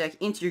top card deck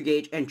into your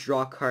gauge and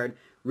draw a card.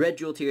 Red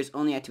Jewel Tears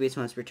only activates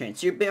once per turn.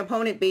 So your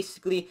opponent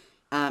basically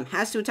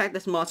has to attack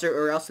this monster,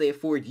 or else they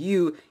afford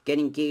you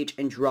getting gauge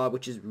and draw,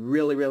 which is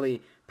really,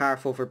 really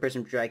powerful for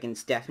Prism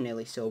Dragons,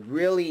 definitely. So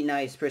really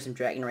nice Prism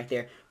Dragon right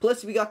there.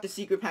 Plus we got the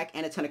secret pack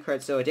and a ton of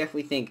cards, so I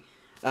definitely think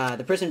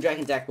the Prism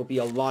Dragon deck will be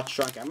a lot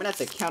stronger. I'm gonna have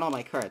to count all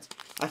my cards.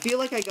 I feel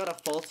like I got a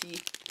faulty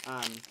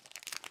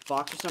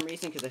box for some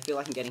reason, because I feel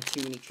like I'm getting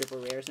too many triple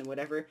rares and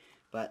whatever.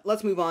 But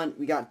let's move on.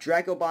 We got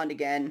Draco Bond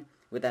again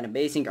with that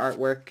amazing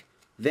artwork.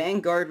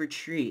 Vanguard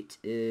Retreat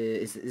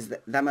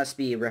that must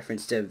be a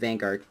reference to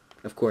Vanguard,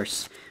 of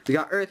course. We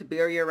got Earth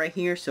Barrier right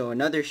here, so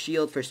another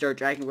shield for Star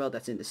Dragon World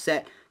that's in the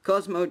set.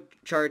 Cosmo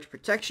Charge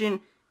Protection,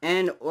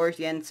 and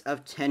Orient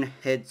of 10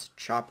 Heads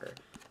Chopper.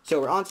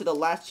 So we're on to the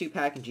last 2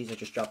 pack, and jeez, I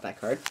just dropped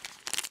that card.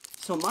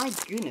 So my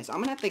goodness, I'm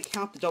gonna have to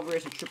count the double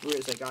rares and triple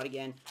rares I got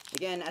again.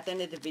 Again, at the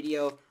end of the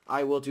video,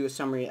 I will do a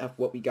summary of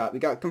what we got. We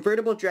got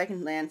Convertible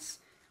Dragon Lance,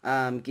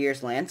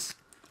 Gears Lance.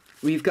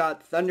 We've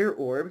got Thunder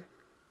Orb.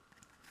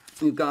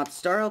 We've got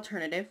Star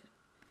Alternative,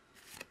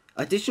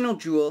 Additional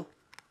Jewel,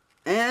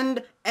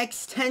 and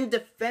X10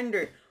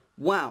 Defender.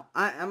 Wow,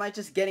 am I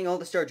just getting all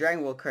the Star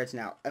Dragon World cards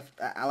now?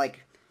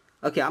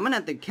 Okay, I'm gonna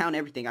have to count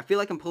everything. I feel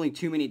like I'm pulling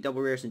too many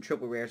double rares and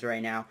triple rares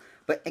right now.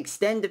 But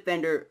Extend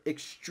Defender,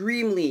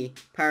 extremely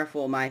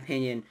powerful in my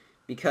opinion,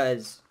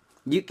 because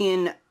you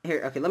can...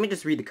 Here, okay, let me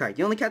just read the card.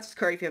 You only catch this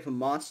card if you have a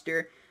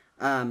monster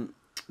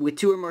with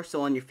 2 or more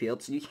soul on your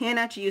field. So you can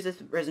actually use this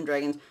with Prism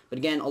Dragons, but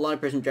again, a lot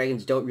of Prism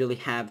Dragons don't really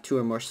have 2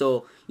 or more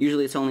soul.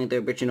 Usually it's only the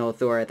original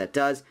Thora that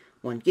does.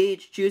 1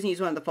 gauge. Choose and use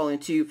one of the following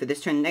 2. For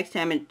this turn, next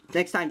time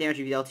damage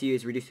you dealt to you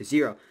is reduced to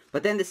 0.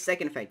 But then the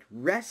second effect,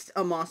 rest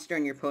a monster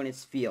in your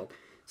opponent's field.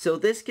 So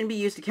this can be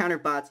used to counter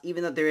bots,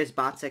 even though there is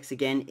Bots X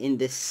again in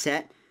this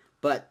set.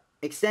 But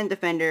Extend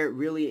Defender,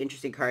 really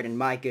interesting card, and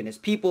my goodness,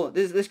 people,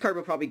 this card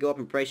will probably go up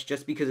in price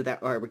just because of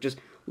that artwork. Just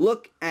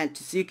look at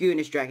Tsuku and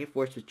his Dragon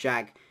Force with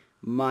Jag.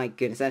 My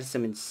goodness, that is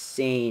some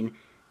insane,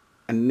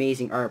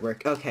 amazing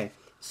artwork. Okay,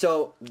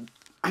 so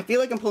I feel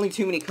like I'm pulling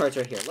too many cards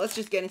right here. Let's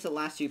just get into the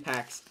last 2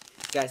 packs.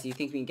 Guys, do you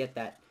think we can get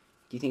that?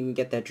 Do you think we can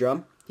get that drum?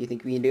 Do you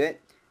think we can do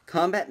it?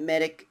 Combat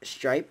Medic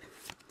Stripe,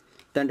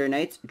 Thunder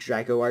Knights,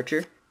 Draco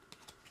Archer,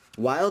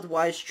 Wild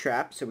Wise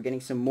Trap, so we're getting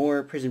some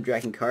more Prism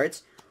Dragon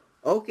cards.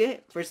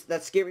 Okay, first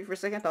that scared me for a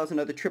second. That was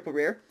another triple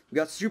rare. We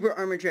got Super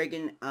Armor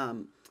Dragon,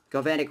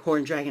 Galvanic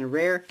Horn Dragon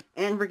rare,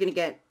 and we're gonna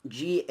get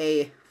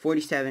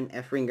GA47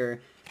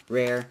 F-Ringer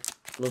rare.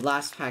 The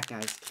last pack,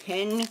 guys.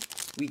 Can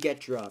we get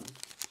drum?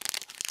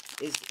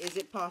 Is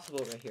it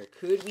possible right here?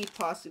 Could we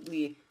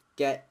possibly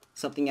get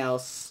something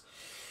else?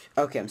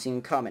 Okay, I'm seeing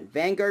a comment.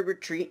 Vanguard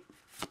Retreat,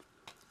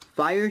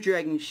 Fire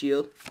Dragon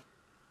Shield,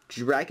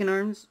 Dragon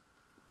Arms,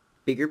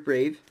 Bigger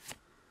Brave,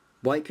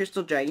 White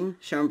Crystal Dragon,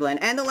 Charm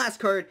Blend, and the last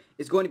card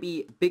is going to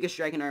be Biggest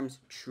Dragon Arms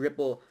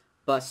Triple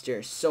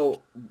Buster.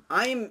 So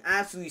I'm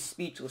absolutely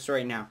speechless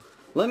right now.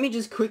 Let me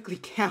just quickly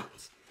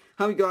count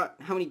how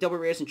many double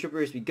rares and triple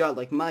rares we got.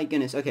 Like, my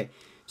goodness. Okay,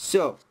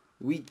 so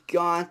we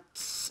got,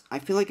 I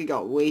feel like I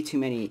got way too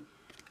many.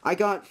 I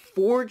got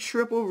 4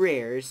 triple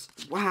rares.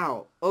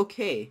 Wow.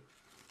 Okay.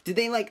 Did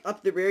they like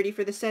up the rarity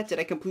for the set? Did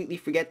I completely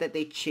forget that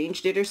they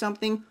changed it or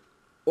something?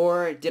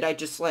 Or did I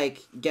just, like,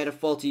 get a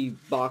faulty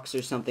box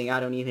or something? I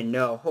don't even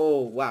know.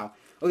 Oh, wow.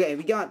 Okay,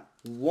 we got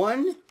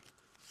 1,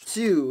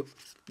 2,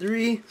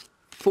 3,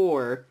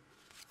 4,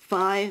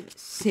 5,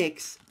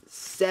 6,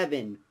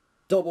 7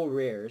 double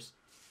rares.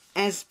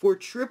 As for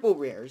triple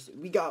rares,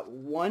 we got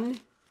 1,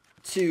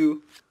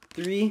 2,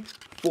 3,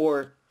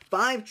 4,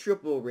 5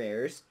 triple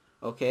rares.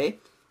 Okay?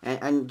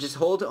 And just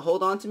hold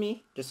on to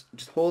me. Just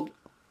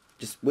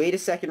wait a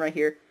second right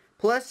here.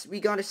 Plus, we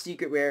got a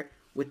secret rare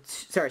with,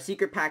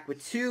 secret pack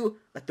with 2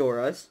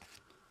 Athoras,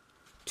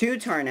 2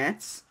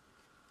 Tarnets,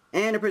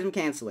 and a Prism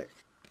Canceller.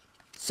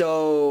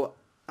 So,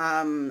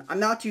 I'm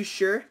not too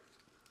sure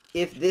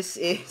if this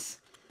is,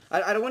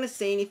 I don't want to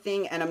say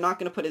anything, and I'm not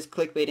going to put his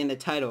clickbait in the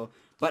title,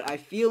 but I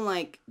feel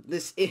like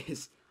this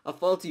is a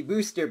faulty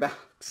booster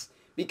box,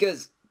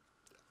 because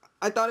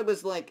I thought it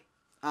was like,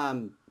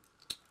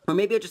 or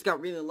maybe I just got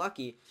really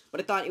lucky, but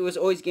I thought it was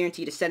always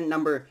guaranteed a set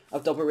number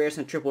of double rares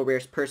and triple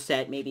rares per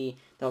set. Maybe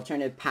the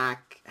alternative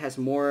pack has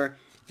more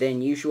than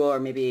usual, or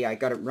maybe I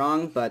got it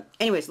wrong. But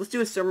anyways, let's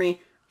do a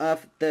summary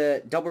of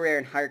the double rare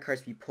and higher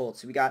cards we pulled.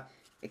 So we got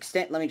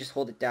Extend, let me just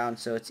hold it down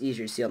so it's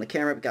easier to see on the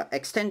camera. We got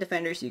Extend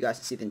Defender, so you guys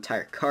can see the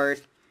entire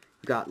card.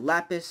 We got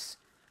Lapis,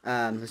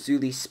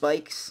 Lazuli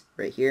Spikes,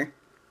 right here.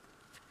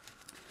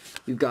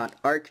 We've got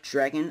Arc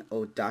Dragon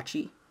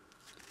Odachi,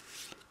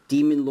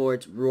 Demon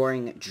Lord's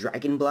Roaring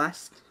Dragon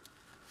Blast,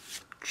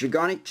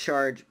 Dragonic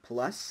Charge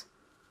Plus,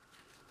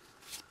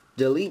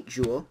 Delete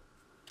Jewel,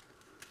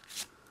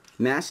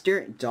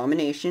 Master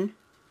Domination,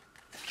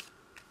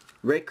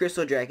 Red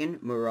Crystal Dragon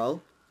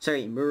Murrell,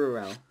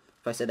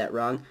 if I said that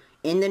wrong,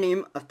 In the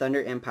Name of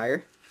Thunder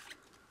Empire,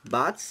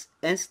 Bots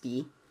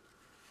SD,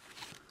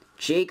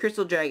 J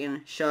Crystal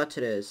Dragon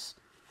Chartreuse,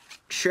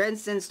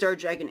 Transcend Star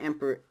Dragon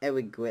Emperor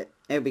Ewiquet,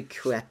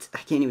 I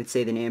can't even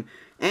say the name.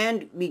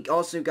 And we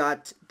also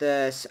got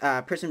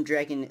the Prism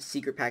Dragon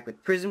Secret Pack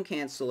with Prism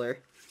Canceller,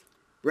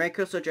 Red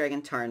Crystal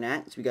Dragon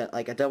Tarnat, so we got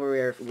like a double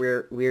rare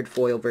weird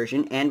foil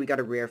version, and we got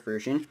a rare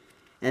version.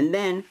 And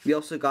then we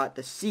also got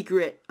the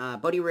secret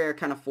Buddy Rare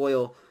kind of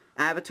foil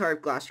Avatar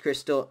Glass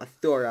Crystal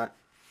Athora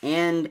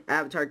and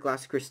Avatar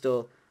Glass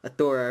Crystal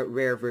Athora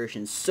rare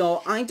version.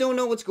 So I don't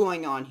know what's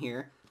going on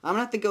here. I'm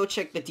gonna have to go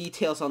check the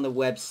details on the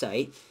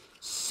website.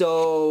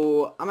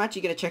 So, I'm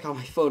actually going to check on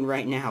my phone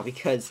right now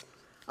because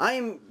I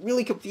am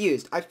really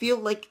confused. I feel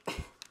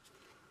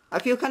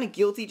kind of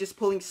guilty just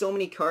pulling so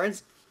many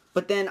cards,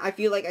 but then I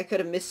feel like I could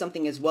have missed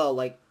something as well.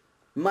 Like,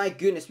 my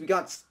goodness, we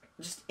got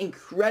just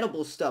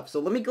incredible stuff. So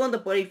let me go on the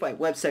Buddyfight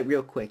website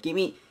real quick. Give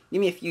me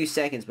a few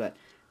seconds, but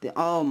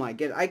oh my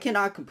god, I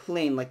cannot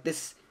complain. Like,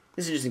 this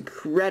is just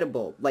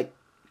incredible. Like,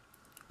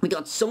 we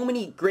got so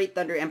many great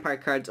Thunder Empire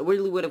cards. I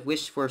really would have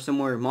wished for some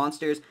more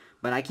monsters,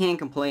 but I can't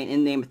complain.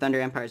 In the name of Thunder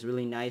Empire is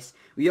really nice.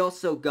 We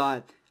also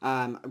got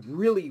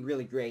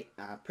really great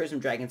Prism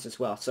Dragons as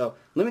well. So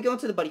let me go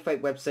into the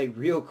Buddyfight website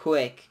real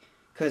quick,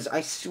 because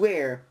I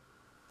swear,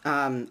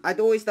 I'd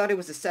always thought it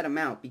was a set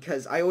amount,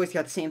 because I always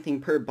got the same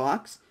thing per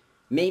box.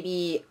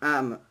 Maybe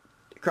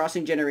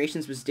Crossing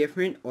Generations was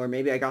different, or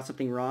maybe I got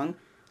something wrong.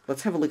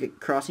 Let's have a look at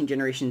Crossing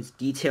Generations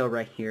detail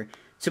right here.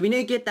 So we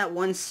did get that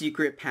one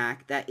secret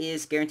pack. That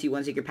is guaranteed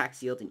one secret pack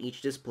sealed in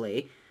each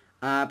display.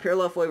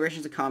 Parallel foil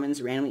versions of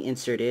commons randomly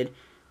inserted.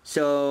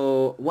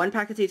 So, one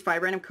pack contains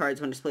 5 random cards.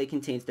 One display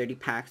contains 30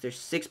 packs. There's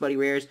 6 buddy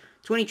rares,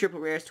 20 triple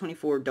rares,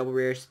 24 double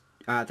rares,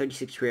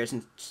 36 rares,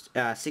 and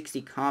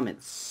 60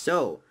 commons.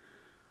 So,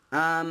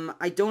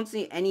 I don't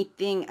see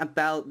anything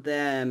about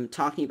them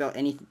talking about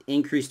any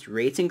increased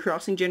rates in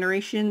Crossing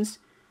Generations.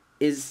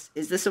 Is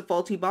this a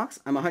faulty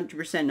box? I'm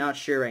 100% not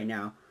sure right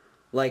now.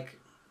 Like,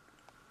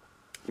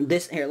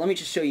 this, here, let me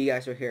just show you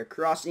guys right here.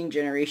 Crossing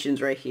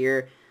Generations right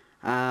here.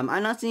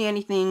 I'm not seeing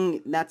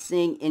anything that's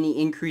saying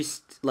any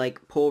increased,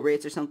 like, pull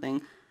rates or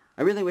something.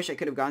 I really wish I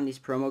could have gotten these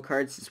promo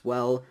cards as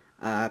well.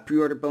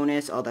 Pre-order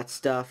bonus, all that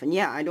stuff. And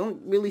yeah, I don't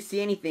really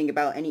see anything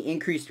about any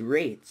increased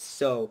rates.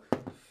 So,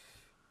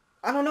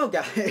 I don't know,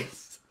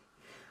 guys.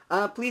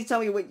 Please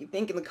tell me what you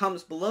think in the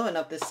comments below and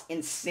of this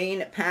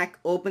insane pack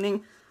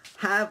opening.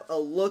 Have a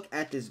look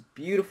at this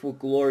beautiful,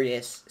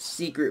 glorious,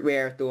 secret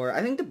rare Thor.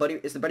 I think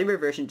is the Buddy Rare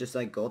version just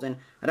like golden?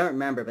 I don't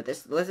remember, but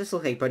this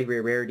look like Buddy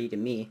Rare rarity to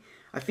me.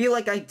 I feel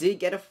like I did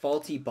get a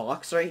faulty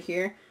box right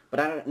here, but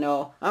I don't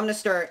know. I'm gonna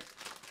start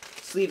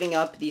sleeving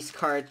up these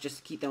cards just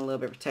to keep them a little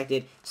bit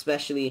protected,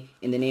 especially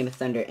in the name of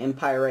Thunder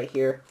Empire right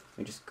here. Let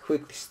me just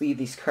quickly sleeve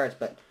these cards,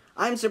 but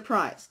I'm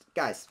surprised.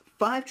 Guys,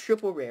 5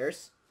 triple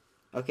rares,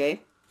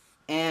 okay?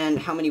 And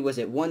how many was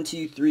it? 1,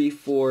 2, 3,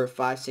 4,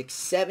 5, 6,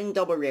 7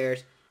 double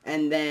rares.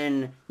 And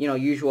then, you know,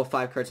 usual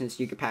 5 cards in the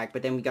secret pack,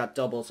 but then we got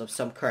doubles of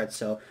some cards,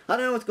 so I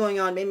don't know what's going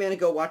on. Maybe I'm gonna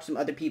go watch some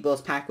other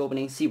people's pack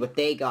openings, see what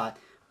they got,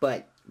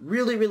 but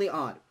really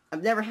odd.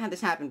 I've never had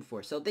this happen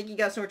before, so thank you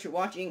guys so much for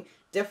watching.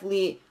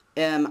 Definitely,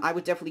 I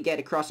would definitely get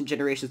across in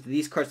Generations.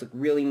 These cards look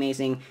really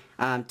amazing.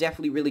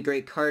 Definitely really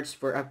great cards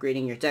for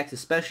upgrading your decks,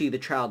 especially the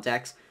trial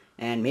decks,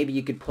 and maybe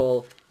you could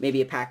pull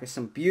maybe a pack with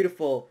some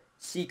beautiful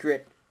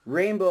secret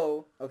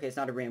rainbow, okay, it's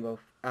not a rainbow,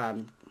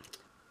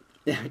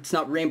 it's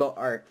not rainbow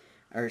art,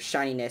 or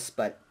shininess,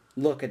 but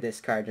look at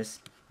this card,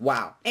 just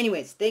wow.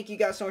 Anyways, thank you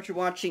guys so much for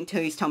watching.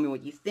 Please tell me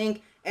what you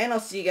think, and I'll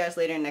see you guys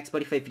later in the next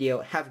Buddyfight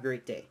video. Have a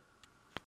great day.